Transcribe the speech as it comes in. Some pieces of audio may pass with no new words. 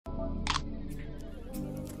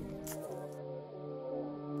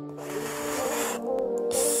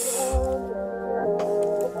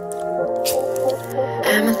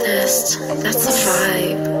best. That's the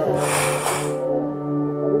vibe.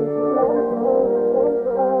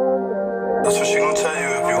 That's what she gon' tell you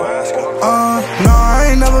if you ask her. No, I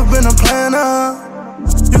ain't never been a planner.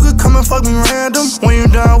 You could come and fuck me random. When you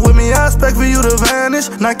done with me, I expect for you to vanish.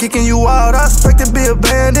 Not kicking you out, I expect to be a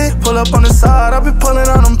bandit. Pull up on the side, I be pulling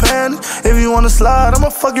on them panties. If you wanna slide, I'ma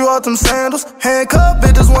fuck you out them sandals. Handcuffed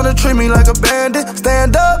bitches wanna treat me like a bandit.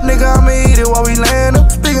 Stand up, nigga, I'ma eat it while we landin'.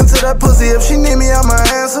 Speaking to that pussy, if she need me, I'ma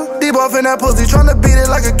answer. Deep off in that pussy, tryna beat it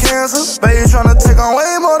like a cancer. Baby, tryna take on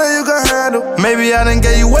way more than you can handle. Maybe I done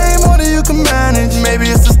gave you way more than you can manage. Maybe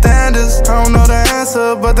it's the standards, I don't know the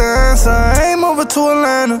answer, but the answer ain't moving to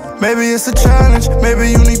Atlanta. Maybe it's a challenge,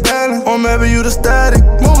 maybe you need balance, or maybe you the static,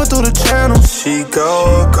 moving through the channels. She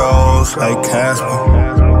goes like Casper.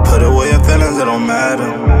 Put away your feelings, it don't matter.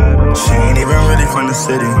 She ain't even really from the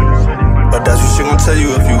city, but that's what she gon' tell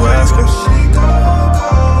you if you ask her.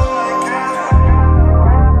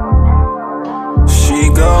 She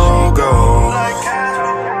go like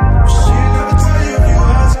Casper. She never tell you if you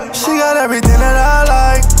ask her. She got everything that I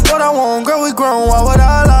like. What I want, girl, we grown, why would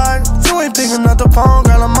I lie? You ain't picking up the phone,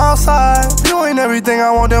 girl, I'm outside. You ain't everything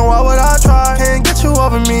I want, then why would I try? Can't get you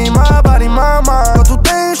over me, my body, my mind. Go through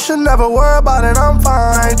things, should never worry about it, I'm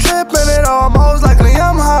fine. I ain't tripping at all, most likely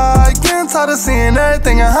I'm high. Getting tired of seeing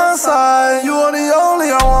everything in hindsight. You are the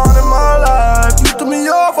only I want in my life. You threw me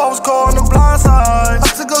off, I was caught on the blind side. I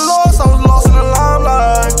took a loss, I was lost in the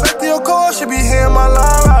limelight. Back to your car, should be hearing my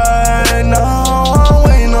line right now. I'm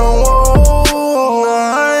waiting on whoa.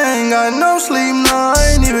 I ain't got no sleep, no,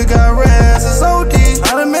 I ain't even got rest. It's OD.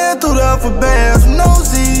 I done been through the alphabet with no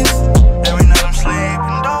Z's. Every night I'm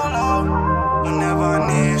sleeping dolo. Whenever I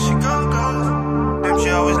need, she go. Damn, she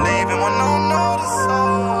always leaving with no